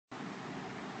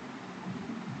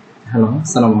Hello,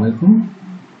 Assalamu alaikum.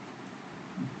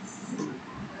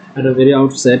 At a very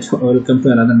outset, welcome to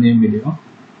another new video.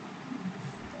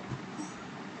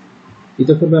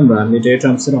 ইতিপূর্বে আমরা literary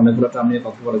টার্মসের অনেকগুলো term নিয়ে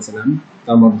কথা বলেছিলাম।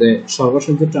 তার মধ্যে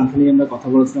সর্বশেষ যে টার্মটা নিয়ে আমরা কথা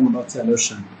বলেছিলাম ওটা হচ্ছে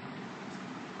অ্যালোশন।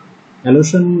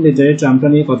 অ্যালোশন লিটারি টার্মটা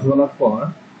নিয়ে কথা বলার পর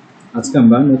আজকে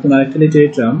আমরা নতুন আরেকটা লিটারি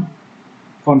টার্ম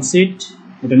কনসিট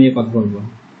এটা নিয়ে কথা বলবো।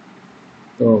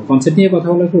 তো কনসিট নিয়ে কথা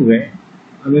বলার পূর্বে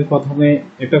আমি প্রথমে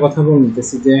একটা কথা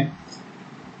বলতেছি যে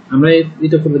আমরা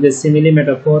ইতিপূর্বে যে সিমিলি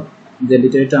মেটাফোর যে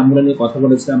লিটারি টার্মগুলো নিয়ে কথা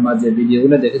বলেছিলাম বা যে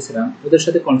ভিডিওগুলো দেখেছিলাম ওদের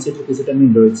সাথে কনসেপ্টের কিছুটা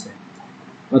মিল রয়েছে।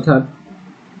 অর্থাৎ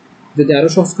যদি আরো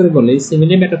সহজ করে বলি,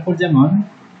 সিমিলি মেটাফোর যেমন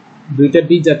দুইটা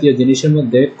বিজাতীয় জিনিসের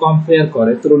মধ্যে কম্পেয়ার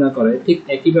করে, তুলনা করে, ঠিক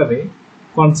একইভাবে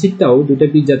কনসেপ্টটাও দুইটা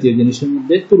বিজাতীয় জিনিসের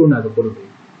মধ্যে তুলনা করবে,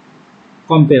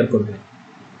 কম্পেয়ার করবে।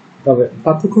 তবে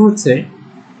পার্থক্য হচ্ছে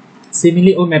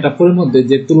সিমিলি ও মেটাফোরের মধ্যে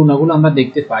যে তুলনাগুলো আমরা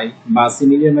দেখতে পাই বা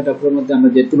সিমিলি ও মেটাফোরের মধ্যে আমরা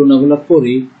যে তুলনাগুলো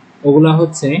করি ওগুলা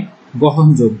হচ্ছে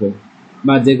গ্রহণযোগ্য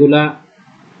বা যেগুলা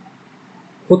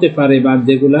হতে পারে বা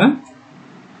যেগুলা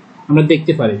আমরা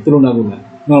দেখতে পারি তুলনাগুলা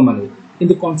নরমালি।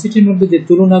 কিন্তু কনসেপ্টের মধ্যে যে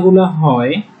তুলনাগুলো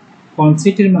হয়,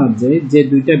 কনসেপ্টের মাঝে যে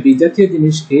দুইটা বিজাতীয়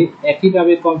জিনিসকে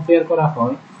একইভাবে কম্পেয়ার করা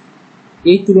হয়,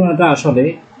 এই তুলনাটা আসলে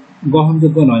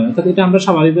গ্রহণযোগ্য নয়। অর্থাৎ এটা আমরা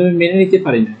স্বাভাবিকভাবে মেনে নিতে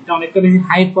পারি না। এটা অনেকটা বেশি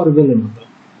হাইপারবোলের মতো।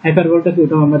 হাইপারবোলটাকে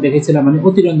ওটাও আমরা দেখেছিলাম, মানে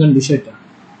অতিরঞ্জন বিষয়টা।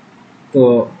 তো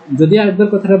যদি আরেকবার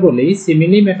কথাটা বলি,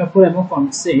 সিমিলি মেটাফোর এবং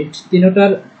কনসেপ্ট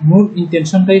তিনটার মূল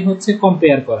ইন্টেনশনটাই হচ্ছে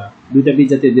কম্পেয়ার করা দুইটা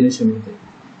বিজাতীয় জিনিসের মধ্যে।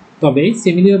 তবে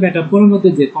সিমিলি ও মেটাফোরের মধ্যে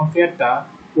যে কম্পেয়ারটা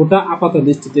ওটা আপাত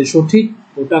দৃষ্টিতে সঠিক,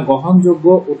 ওটা গ্রহণযোগ্য,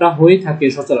 ওটা হয়ে থাকে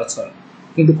সচরাচর।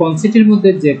 কিন্তু কনসেপ্টের মধ্যে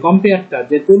যে কম্পেয়ারটা,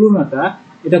 যে তুলনাটা,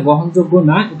 এটা গ্রহণযোগ্য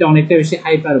না, এটা অনেকটা বেশি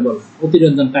হাইপারবোল,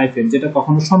 অতিরঞ্জন টাইপের, যেটা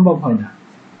কখনো সম্ভব হয় না।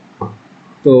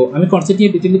 তো আমি কনসেপ্ট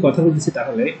নিয়ে ডিটেইলি কথা বলতেছি।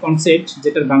 তাহলে কনসেপ্ট,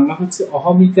 যেটার বাংলা হচ্ছে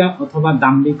অহমিকা অথবা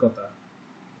দাম্ভিকতা।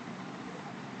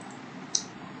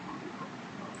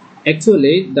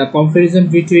 Actually, the comparison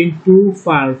between two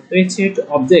far-fetched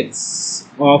objects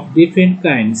of different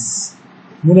kinds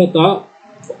মূলত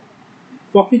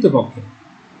প্রকৃতপক্ষে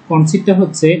কনসেপ্টটা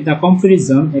হচ্ছে দ্য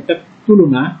কম্পারিজন, একটা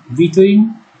তুলনা, বিটুইন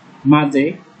মাঝে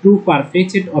two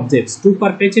perfected objects. Two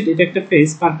perfected এটা একটা ফ্রেজ।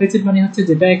 পারফেক্টেড মানে হচ্ছে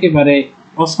যেটা একেবারে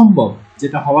অসম্ভব,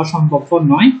 যেটা হওয়া সম্ভবপর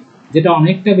নয়, যেটা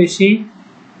অনেকটা বেশি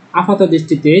আপাত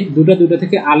দৃষ্টিতে দুটা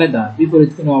থেকে আলাদা,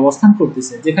 বিপরীত কোনো অবস্থান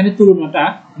করতেছে, যেখানে তুলনাটা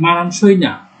মানানসই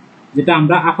না, যেটা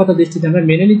আমরা আপাত দৃষ্টিতে আমরা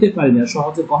মেনে নিতে পারি না,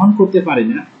 সহজে গ্রহণ করতে পারি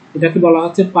না, এটাকে বলা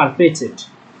হচ্ছে পারফেক্টেড।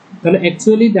 তাহলে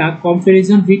actually the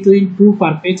comparison between two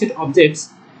perfected objects,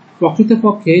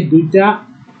 প্রকৃতপক্ষে দুইটা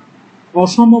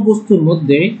অসম বস্তুর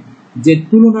মধ্যে যে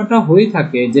তুলনাটা হয়ে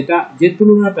থাকে, যে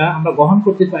তুলনাটা আমরা গ্রহণ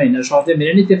করতে পারি না, সহজে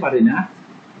মেনে নিতে পারি না,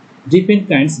 ডিফারেন্ট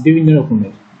কাইন্ডস, বিভিন্ন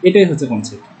রকমের, এটাই হচ্ছে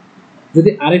কনসেপ্ট। যদি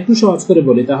আরেকটু সহজ করে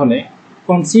বলি তাহলে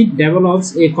concept develops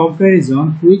A comparison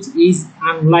which is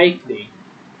unlikely.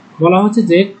 বলা হচ্ছে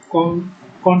যে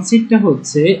কনসেপ্টটা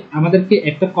হচ্ছে আমাদেরকে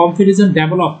একটা কম্পারিজন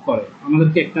ডেভেলপ করে,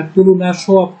 আমাদেরকে একটা তুলনা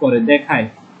শো অফ করে, দেখায়,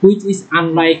 হুইচ ইজ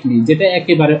আনলাইকলি, যেটা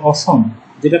একেবারে অসম,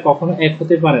 যেটা কখনো এক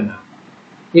হতে পারে না।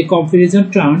 A comparison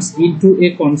turns into a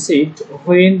concept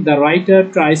when the writer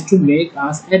tries to make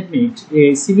us admit a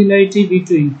similarity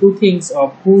between two things of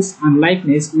whose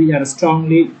unlikeness we are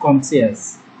strongly conscious.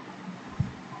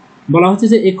 বলা হচ্ছে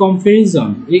যে এই কম্পারিজন,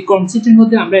 এই কনসেপ্টের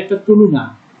মধ্যে আমরা একটা তুলনা,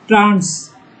 টার্নস,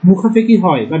 মুখাপেক্ষি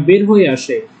হয় বা বের হয়ে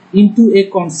আসে, ইনটু এ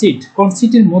কনসেপ্ট,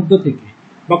 কনসেপ্টের মধ্য থেকে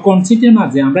বা কনসেপ্টের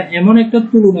মাঝে আমরা এমন একটা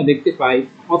তুলনা দেখতে পাই,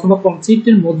 অথবা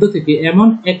কনসেপ্টের মধ্য থেকে এমন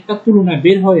একটা তুলনা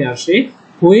বের হয়ে আসে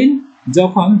when,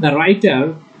 যখন the writer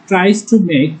tries to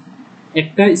make,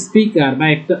 একটা স্পিকার বা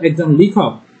একজন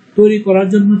লেখক তৈরি করার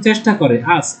জন্য চেষ্টা করে,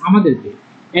 আমাদেরকে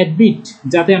অ্যাডমিট,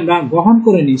 যাতে আমরা গ্রহণ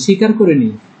করে নিই, স্বীকার করে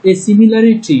নিই, এ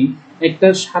সিমিলারিটি, একটা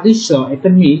সাদৃশ্য, একটা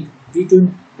মিল, বিটুইন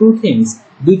টু থিংস,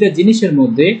 দুইটা জিনিসের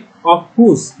মধ্যে, অফ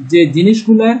হুজ, যে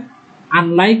জিনিসগুলার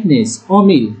আনলাইকনেস,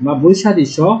 অমিল বা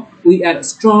বৈসাদৃশ্য, উই আর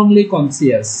স্ট্রংলি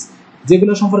কনসিয়াস,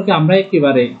 যেগুলো সম্পর্কে আমরা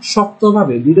একেবারে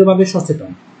শক্তভাবে, দৃঢ়ভাবে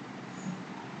সচেতন।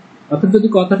 অর্থাৎ যদি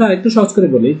কথাটা একটু সহজ করে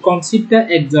বলি, কনসেপ্টটা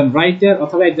একজন রাইটার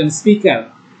অথবা একজন স্পিকার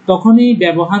তখনই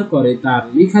ব্যবহার করে তার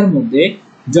লেখার মধ্যে,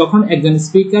 যখন একজন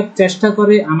স্পিকার চেষ্টা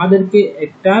করে আমাদেরকে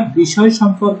একটা বিষয়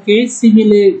সম্পর্কে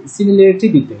সিমিলারিটি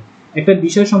দিতে, একটা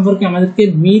বিষয় সম্পর্কে আমাদেরকে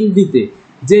মিল দিতে,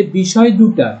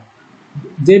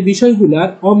 যে বিষয়গুলার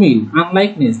অমিল,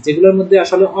 আনলাইকনেস, যেগুলোর মধ্যে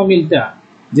আসলে অমিলটা,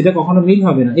 যেটা কখনো মিল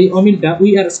হবে না, এই অমিলটা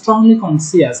উই আর স্ট্রংলি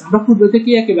কনসিয়াস, আমরা পূর্ব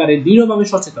থেকেই একেবারে দৃঢ়ভাবে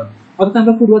সচেতন। অর্থাৎ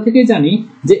আমরা পূর্ব থেকেই জানি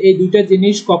যে এই দুইটা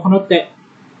জিনিস কখনো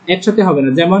একসাথে হবে না।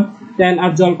 যেমন তেল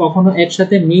আর জল কখনো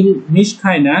একসাথে মিশ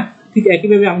খায় না, ঠিক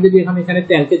একইভাবে আমি যদি এখানে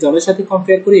তেলকে জলের সাথে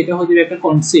কম্পেয়ার করি, এটা হয়ে যাবে একটা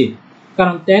কনসেপ্ট।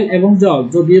 কারণ তেল এবং জল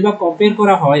যদিও বা কম্পেয়ার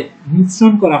করা হয়,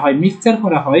 মিশ্রণ করা হয়, মিক্সচার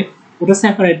করা হয়, ওটা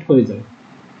সেপারেট হয়ে যায়,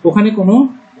 ওখানে কোনো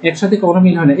একসাথে কোনো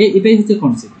মিল হয় না। এটাই হচ্ছে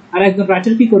কনসেপ্ট। আর একজন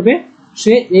রাইটার কি করবে,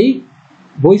 সে এই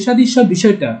বৈসাদৃশ্য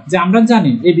বিষয়টা যে আমরা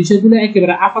জানি এই বিষয়গুলো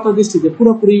একেবারে আপাত দৃষ্টিতে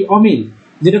পুরোপুরি অমিল,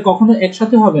 যেটা কখনো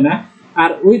একসাথে হবে না,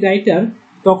 আর ওই রাইটার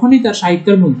তখনই তার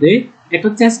সাহিত্যের মধ্যে একটা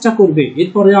চেষ্টা করবে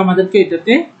এরপরে আমাদেরকে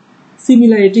এটাতে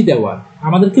সিমিলারিটি দেওয়ার,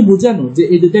 আমাদেরকে বোঝানো যে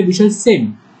এই দুটো বিষয় সেম,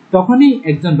 তখনই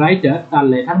একজন রাইটার তার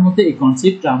লেখার মধ্যে এই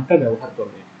কনসেপ্ট টার্মটা ব্যবহার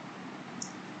করবে।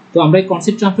 তো আমরা এই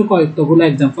কনসেপ্ট টার্মটা কয়েকগুলো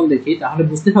এক্সাম্পল দেখি, তাহলে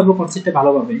বুঝতে পারবো কনসেপ্টটা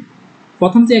ভালোভাবে।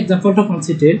 প্রথম যে এক্সাম্পলটা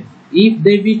কনসেপ্টের, if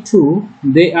they be true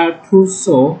they are true,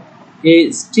 so a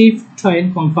stiff twine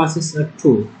compasses are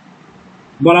true।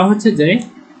 বলা হচ্ছে যে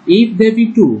if they be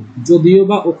true, যদিও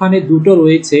বা ওখানে দুটো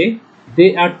রয়েছে, they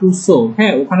are true, so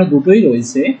হ্যাঁ ওখানে দুটোই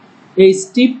রয়েছে, এই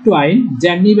স্টিফ টুয়াইন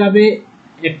যেমনি ভাবে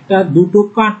একটা দুটো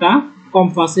কাঁটা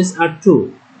কম্পাসেস আর ট্রু,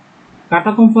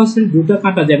 কাঁটা কম্পাসের দুটো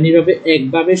কাঁটা যেমনি ভাবে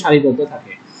একভাবে সারিবদ্ধ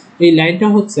থাকে। এই লাইনটা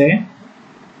হচ্ছে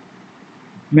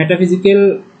মেটাফিজিক্যাল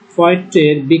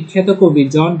পয়েট্রের বিখ্যাত কবি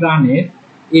জন রানের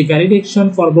এই ভ্যালিডেশন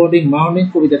ফরওয়ার্ডিং মর্নিং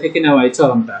কবিতা থেকে নেওয়া এই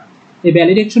চরণটা। এই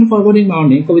ভ্যালিডেশন ফরওয়ার্ডিং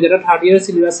মর্নিং কবিতাটা 3rd ইয়ার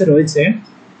সিলেবাসে রয়েছে।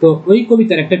 তো ওই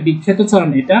কবিতার একটা বিখ্যাত চরণ,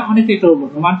 এটা অনেক একটা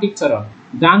রোমান্টিক চরণ।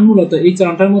 ডান মূলত এই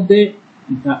চরণটার মধ্যে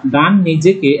ডান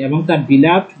নিজেকে এবং তার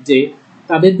বিলাভড যে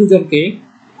তাদের দুজনকে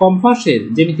কম্পাসের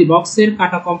জ্যামিতি বক্সের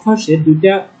কাটা কম্পাসের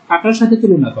দুইটা কাটার সাথে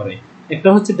তুলনা করে, একটা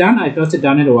হচ্ছে ডান আর একটা হচ্ছে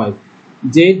ডানের ওয়াইফ,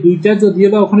 যে দুইটা যদিও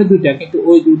বা ওখানে দুইটা, কিন্তু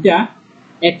ওই দুইটা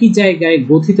একই জায়গায়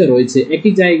গঠিত রয়েছে,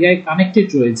 একই জায়গায় কানেক্টেড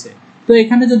রয়েছে। তো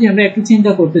এখানে যদি আমরা একটু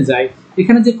চিন্তা করতে যাই,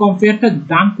 এখানে যে কম্পেয়ারটা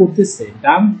ডান করতেছে,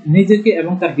 ডান নিজেকে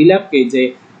এবং তার বিলাভকে যে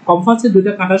কম্পাসের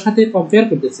দুইটা কাঁটার সাথে কম্পেয়ার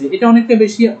করতেছে, এটা অনেকটা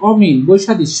বেশি অমিল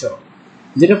বৈসাদৃশ্য,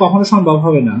 যেটা কখনো সম্ভব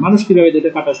হবে না। মানুষ কিভাবে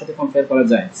দুইটা কাঁটার সাথে কম্পেয়ার করা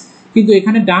যায়, কিন্তু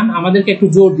এখানে ডান আমাদেরকে একটু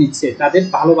জোর দিচ্ছে তাদের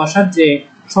ভালোবাসার যে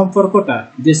সম্পর্কটা,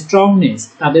 যে স্ট্রংনেস,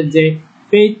 তাদের যে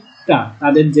ফেথটা,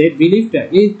 তাদের যে বিলিফটা,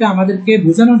 এইটা আমাদেরকে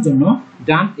বোঝানোর জন্য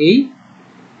ডান এই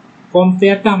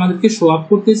কম্পেয়ারটা আমাদেরকে শো আপ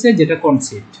করতেছে, যেটা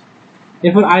কনসেপ্ট।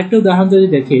 এরপর আরেকটা উদাহরণ যদি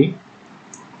দেখি,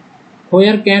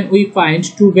 where can we find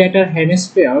two better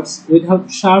hemispheres without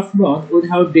sharp north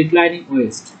without declining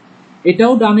west।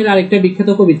 এটাও ডানের আরেকটা বিখ্যাত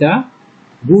কবিতা,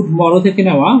 গুড মরো থেকে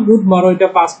নেওয়া। গুড মরো এটা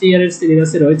 1st ইয়ারের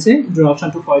সিলেবাসে রয়েছে, ইন্ট্রোডাকশন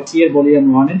টু পোয়েট্রি এর ভলিউম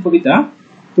 1 এর কবিতা।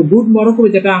 তো গুড মরো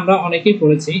কবিতাটা আমরা অনেকেই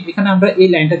পড়েছি। এখানে আমরা এই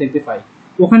লাইনটা দেখতে পাই,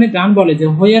 ওখানে ডান বলে যে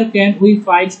where can we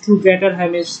find two better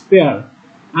hemisphere,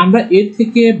 আমরা এর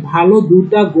থেকে ভালো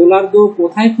দুটা গোলার্ধ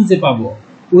কোথায় খুঁজে পাবো,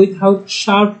 উইথআউট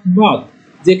শার্প নর্থ,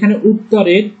 যেখানে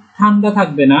উত্তরের ঠান্ডা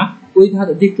থাকবে না, উইথআউট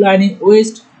ডিক্লাইনিং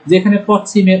ওয়েস্ট, যেখানে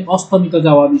পশ্চিমের অস্তমিত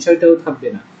যাওয়ার বিষয়টাও থাকবে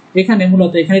না। এখানে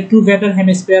মূলত এখানে টু বেটার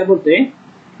হেমিস্ফিয়ার বলতে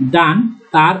ডান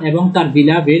তার এবং তার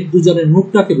বিলাভের দুজনের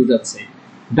মুখটাকে বোঝাচ্ছে।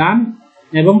 ডান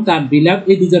এবং তার বিলাভ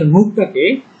এই দুজনের মুখটাকে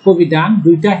কবি ডান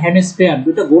দুইটা হেমিস্ফিয়ার,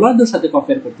 দুইটা গোলার্ধের সাথে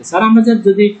কম্পেয়ার করতেছে। আর আমরা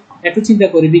যদি একটু চিন্তা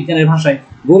করি বিজ্ঞানের ভাষায়,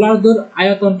 গোলার্ধের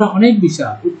আয়তনটা অনেক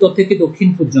বিশাল, উত্তর থেকে দক্ষিণ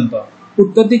পর্যন্ত,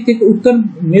 উত্তর দিক থেকে উত্তর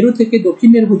মেরু থেকে দক্ষিণ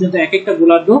মেরু পর্যন্ত এক একটা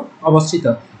গোলার্ধ অবস্থিত।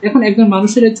 এখন একজন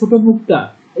মানুষের এই ছোট মুখটা,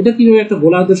 এটা কিভাবে একটা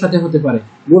গোলার্ধের সাথে হতে পারে?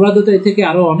 গোলার্ধ তো এর থেকে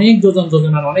আরো অনেক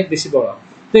যোজনার অনেক বেশি বড়।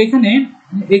 তো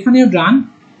এখানেও ডান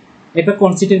একটা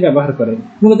কনসেপ্টের ব্যবহার করে।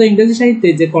 মূলত ইংরেজি সাহিত্যে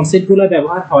যে কনসেপ্টগুলো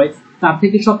ব্যবহার হয় তার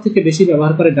থেকে সব থেকে বেশি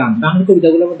ব্যবহার করে ডান। ডানের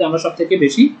কবিতাগুলোর মধ্যে আমরা সব থেকে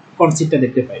বেশি কনসেপ্টটা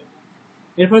দেখতে পাই।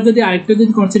 এরপর যদি আরেকটা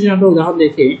যদি কনসেপ্টের আমরা উদাহরণ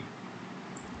দেখি,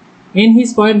 in his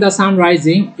poem the sun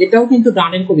rising, এটাও কিন্তু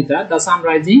ডানের কবিতা, দ্য সান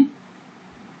রাইজিং।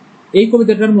 এই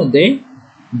কবিতাটার মধ্যে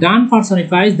ডান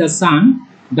পার্সনিফাইজ দ্য সান,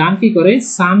 ডান কি করে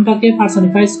সানটাকে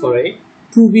পার্সনিফাইজ করে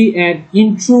two be an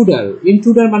intruder.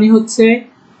 Intruder মানে হচ্ছে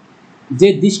যে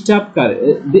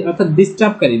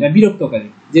ডিস্টার্বকারী বা বিরক্তকারী,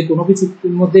 যে কোনো কিছুর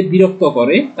মধ্যে বিরক্ত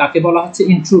করে তাকে বলা হচ্ছে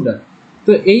ইন্ট্রুডার।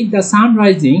 তো এই দ্য সান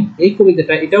রাইজিং এই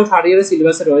কবিতাটা, এটাও 3rd ইয়ারের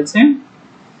সিলেবাসে রয়েছে।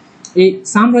 এই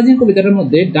সান রাইজিং কবিতাটার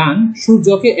মধ্যে ডান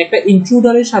সূর্যকে একটা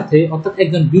ইন্ট্রুডারের সাথে, অর্থাৎ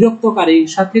একজন বিরক্তকারীর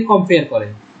সাথে কম্পেয়ার করে।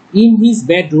 ইন হিজ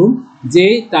বেডরুম, যে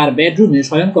তার বেডরুমে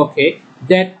শয়নকক্ষে,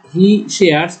 that he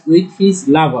shares with his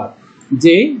লাভার,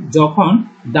 যে যখন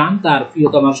ডান তার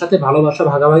প্রিয়তমার সাথে ভালোবাসা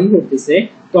ভাগাভাগি করতেছে,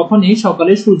 তখনই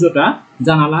সকালে সূর্যটা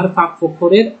জানালার ফাঁক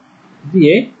ফোকরের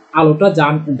দিয়ে আলোটা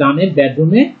ডানের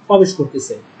বেডরুমে প্রবেশ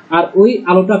করতেছে। আর ওই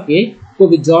আলোটাকে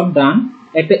কবি জন ডান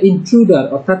একটা ইন্ট্রুডার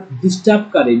অর্থাৎ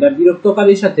ডিস্টার্বকারী বা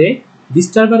বিরক্তকারীর সাথে,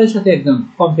 ডিস্টার্বারের সাথে একদম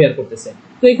কম্পেয়ার করতেছে।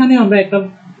 তো এখানে আমরা একটা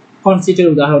কনসেপ্টের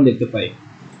উদাহরণ দেখতে পাই।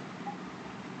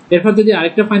 এরপর যদি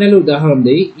আরেকটা ফাইনাল উদাহরণ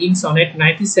দেই, in sonnet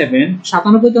 97,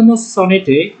 97তম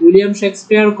সনেটে William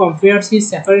Shakespeare কম্পেয়ারস his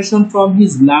separation from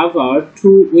his lover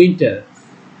two winter.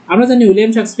 আমরা জানি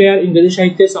উইলিয়াম শেক্সপিয়ার ইংরেজি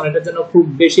সাহিত্যে সনেটের জন্য খুব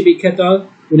বেশি বিখ্যাত।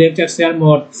 উইলিয়াম শেক্সপিয়ার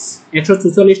মোট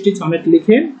 144টি সনেট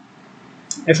লিখেন।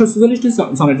 144টি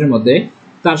সনেটের মধ্যে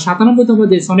তার 97তম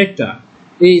যে সনেটটা,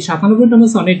 এই 97তম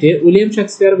সনেটে উইলিয়াম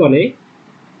শেক্সপিয়ার বলে,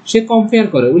 সে কম্পেয়ার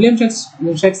করে, উইলিয়াম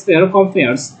শেক্সপিয়ার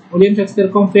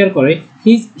কম্পেয়ার করে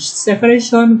হিজ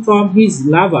সেপারেশন ফ্রম হিজ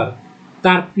লাভার,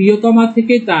 তার প্রিয়তমা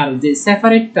থেকে তার যে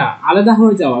সেপারেটটা, আলাদা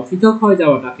হয়ে যাওয়া, পৃথক হয়ে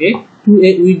যাওয়াটাকে, টু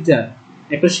এ উইন্টার,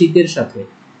 একটা শীতের সাথে।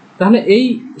 তাহলে এই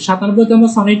 97তম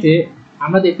সনেটে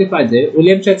আমরা দেখতে পাই যে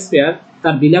উইলিয়াম শেক্সপিয়ার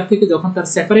তার বিলাপ থেকে যখন তার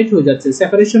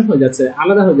সেপারেশন হয়ে যাচ্ছে,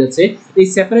 আলাদা হয়ে যাচ্ছে, এই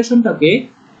সেপারেশনটাকে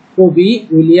কবি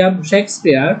উইলিয়াম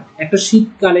শেক্সপিয়ার একটা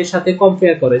শীতকালের সাথে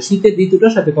কম্পেয়ার করে, শীতের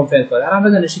ঋতুটার সাথে কম্পেয়ার করে। আর আমরা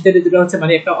জানি শীতের ঋতুটা হচ্ছে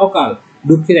মানে একটা অকাল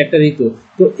দুঃখের একটা ঋতু।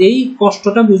 তো এই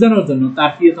কষ্টটা বোঝানোর জন্য,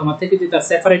 তার প্রিয়তমা থেকে যে তার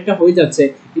সেপারেটটা হয়ে যাচ্ছে,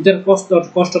 এটার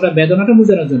কষ্টটা, বেদনাটা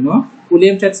বোঝানোর জন্য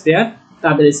উইলিয়াম শেক্সপিয়ার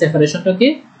তাদের এই সেপারেশনটাকে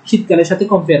শীতকালের সাথে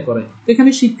কম্পেয়ার করে। তো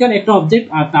এখানে শীতকাল একটা অবজেক্ট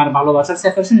আর তার ভালোবাসার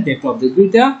সেপারেশন এটা একটা অবজেক্ট,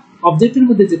 দুইটা অবজেক্টের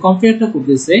মধ্যে যে কম্পেয়ারটা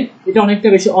করতেছে এটা অনেকটা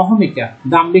বেশি অহমিকা,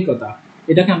 দাম্ভিকতা,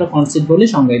 এটাকে আমরা কনসেপ্ট বলে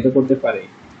সংজ্ঞায়িত করতে পারি।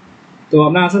 তো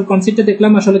আমরা আসল কনসেপ্টটা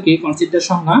দেখলাম আসলে কি, কনসেপ্টের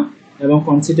সংজ্ঞা, এবং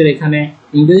কনসেপ্টের এখানে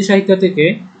ইংরেজি সাহিত্য থেকে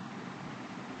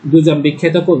দুজন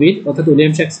বিখ্যাত কবি অর্থাৎ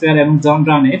উইলিয়াম শেক্সপিয়ার এবং জন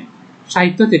রানের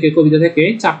সাহিত্য থেকে, কবিতা থেকে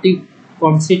 4টি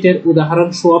কনসেপ্টের উদাহরণ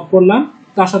শো আপ করলাম।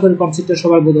 তো আশা করি কনসেপ্টটা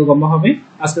সবার বোধগম্য হবে।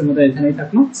 আজকের মতো এখানেই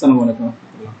থাকলো। আসসালামু আলাইকুম।